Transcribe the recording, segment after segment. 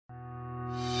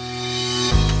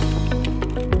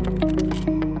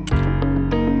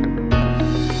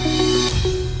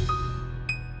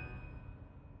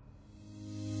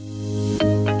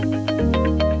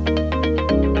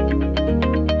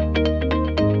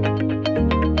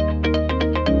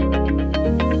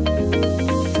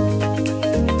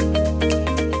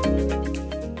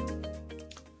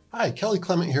Hi, Kelly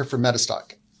Clement here for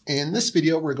MetaStock. In this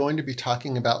video, we're going to be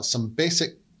talking about some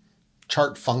basic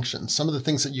chart functions, some of the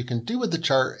things that you can do with the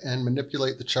chart and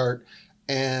manipulate the chart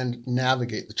and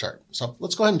navigate the chart. So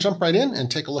let's go ahead and jump right in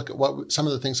and take a look at some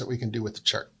of the things that we can do with the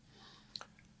chart.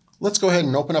 Let's go ahead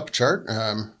and open up a chart.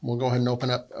 We'll go ahead and open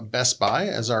up Best Buy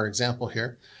as our example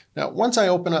here. Now, once I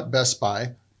open up Best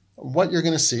Buy, what you're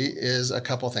going to see is a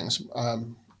couple of things.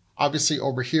 Obviously,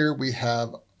 over here we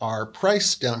have our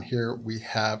price. Down here we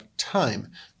have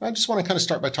time. I just want to kind of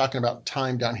start by talking about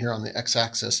time down here on the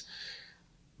x-axis.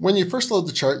 When you first load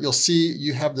the chart, you'll see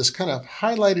you have this kind of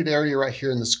highlighted area right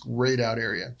here in this grayed out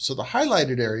area. So the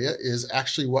highlighted area is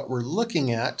actually what we're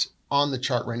looking at on the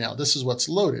chart right now. This is what's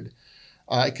loaded.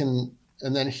 And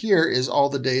then here is all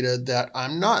the data that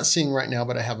I'm not seeing right now,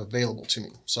 but I have available to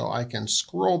me. So I can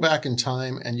scroll back in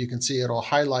time and you can see it'll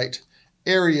highlight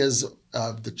areas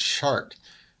of the chart.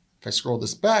 If I scroll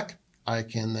this back, I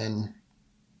can then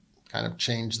kind of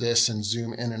change this and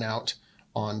zoom in and out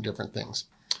on different things.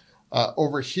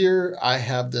 Over here, I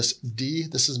have this D.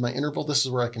 This is my interval. This is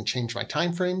where I can change my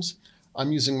time frames.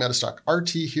 I'm using MetaStock RT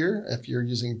here. If you're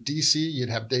using DC, you'd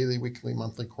have daily, weekly,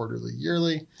 monthly, quarterly,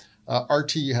 yearly.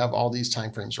 RT, you have all these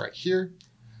time frames right here.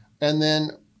 And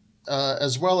then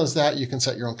as well as that, you can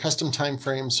set your own custom time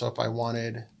frames. So if I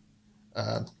wanted,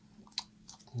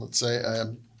 let's say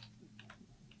a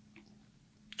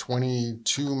 20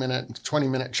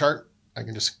 minute chart, I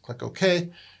can just click OK.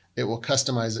 It will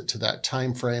customize it to that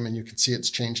time frame, and you can see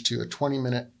it's changed to a 20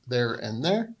 minute there and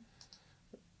there.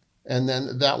 And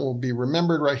then that will be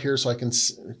remembered right here, so I can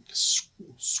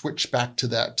switch back to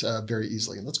that very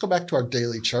easily. Let's go back to our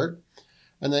daily chart.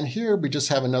 And then here we just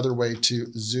have another way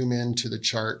to zoom into the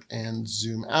chart and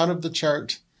zoom out of the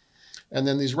chart. And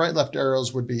then these right left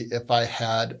arrows would be if I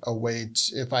had a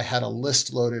if I had a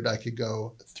list loaded, I could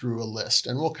go through a list.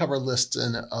 And we'll cover lists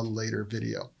in a later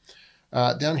video.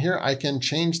 Down here, I can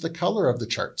change the color of the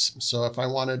charts. So if I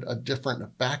wanted a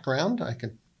different background, I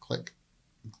could click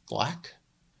black.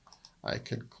 I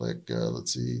could click,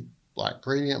 let's see, black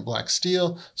gradient, black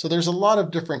steel. So there's a lot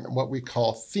of different what we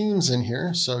call themes in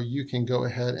here. So you can go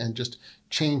ahead and just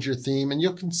change your theme, and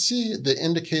you can see the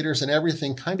indicators and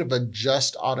everything kind of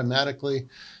adjust automatically.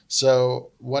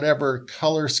 So whatever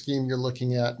color scheme you're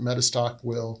looking at, MetaStock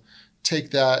will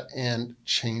take that and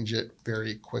change it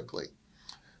very quickly.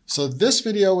 So this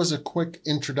video was a quick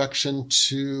introduction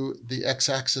to the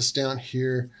x-axis down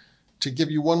here. To give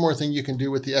you one more thing you can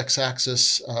do with the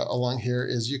x-axis along here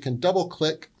is you can double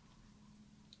click,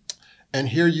 and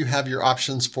here you have your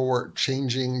options for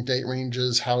changing date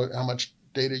ranges, how much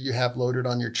data you have loaded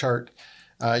on your chart.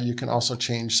 You can also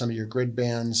change some of your grid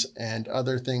bands and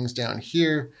other things down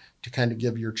here to kind of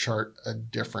give your chart a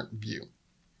different view.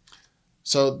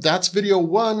 So that's video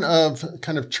one of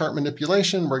kind of chart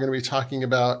manipulation. We're going to be talking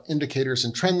about indicators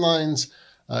and trend lines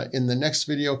in the next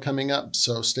video coming up,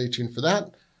 so stay tuned for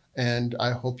that. And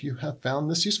I hope you have found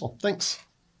this useful. Thanks.